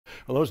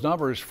Well, those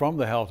numbers from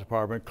the health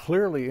department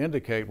clearly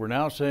indicate we're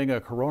now seeing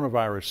a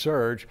coronavirus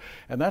surge,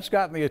 and that's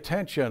gotten the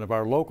attention of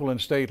our local and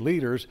state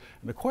leaders.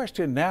 And the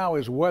question now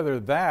is whether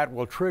that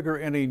will trigger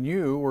any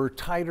new or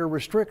tighter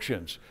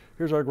restrictions.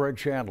 Here's our Greg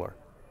Chandler.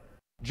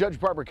 Judge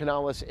Barbara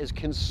Canales is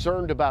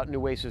concerned about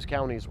Nueces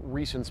County's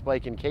recent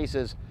spike in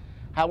cases.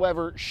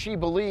 However, she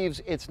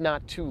believes it's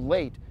not too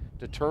late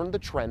to turn the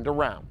trend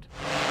around.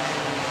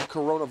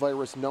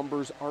 Coronavirus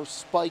numbers are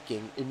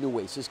spiking in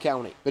Nueces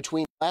County.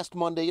 Between last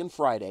Monday and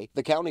Friday,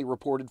 the county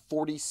reported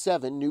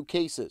 47 new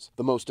cases,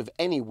 the most of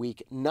any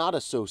week not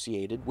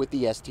associated with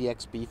the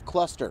STX beef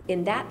cluster.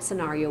 In that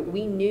scenario,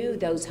 we knew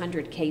those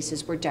 100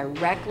 cases were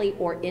directly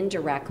or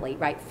indirectly,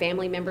 right?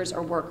 Family members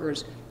or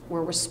workers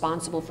were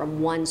responsible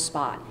from one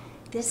spot.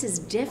 This is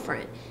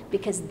different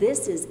because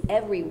this is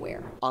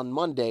everywhere. On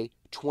Monday,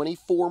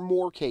 24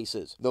 more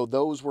cases, though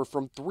those were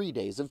from 3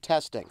 days of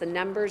testing. The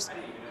numbers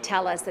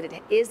tell us that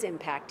it is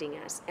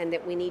impacting us and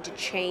that we need to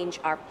change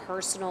our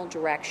personal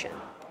direction.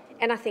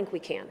 And I think we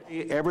can.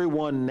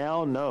 Everyone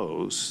now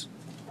knows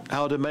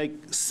how to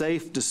make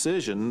safe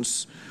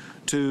decisions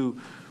to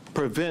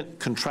prevent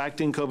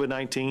contracting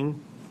COVID-19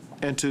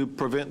 and to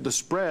prevent the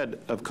spread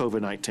of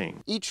COVID-19.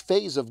 Each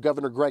phase of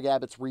Governor Greg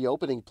Abbott's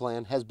reopening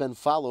plan has been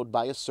followed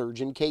by a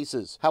surge in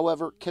cases.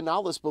 However,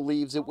 Canales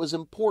believes it was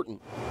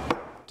important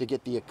to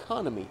get the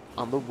economy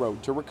on the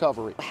road to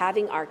recovery.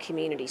 Having our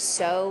community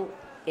so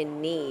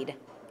in need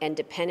and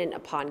dependent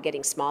upon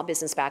getting small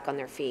business back on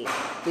their feet,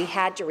 we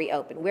had to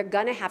reopen. We're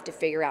going to have to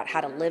figure out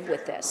how to live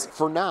with this.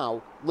 For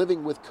now,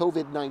 living with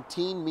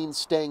COVID-19 means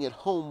staying at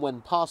home when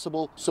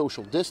possible,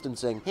 social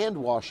distancing, hand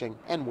washing,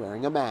 and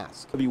wearing a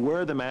mask. If you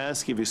wear the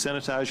mask, if you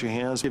sanitize your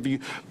hands, if you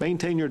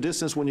maintain your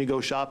distance when you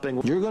go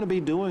shopping, you're going to be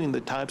doing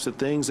the types of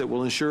things that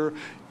will ensure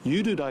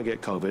you do not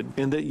get COVID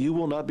and that you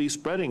will not be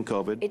spreading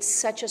COVID. It's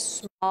such a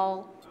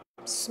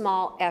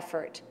small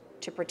effort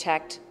to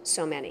protect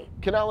so many.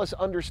 Canales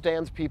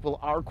understands people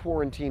are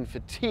quarantine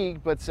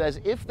fatigued, but says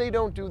if they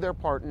don't do their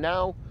part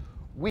now,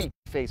 we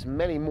face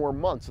many more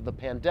months of the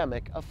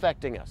pandemic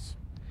affecting us.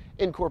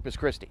 In Corpus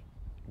Christi,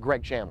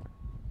 Greg Chandler,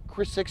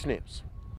 Chris 6 News.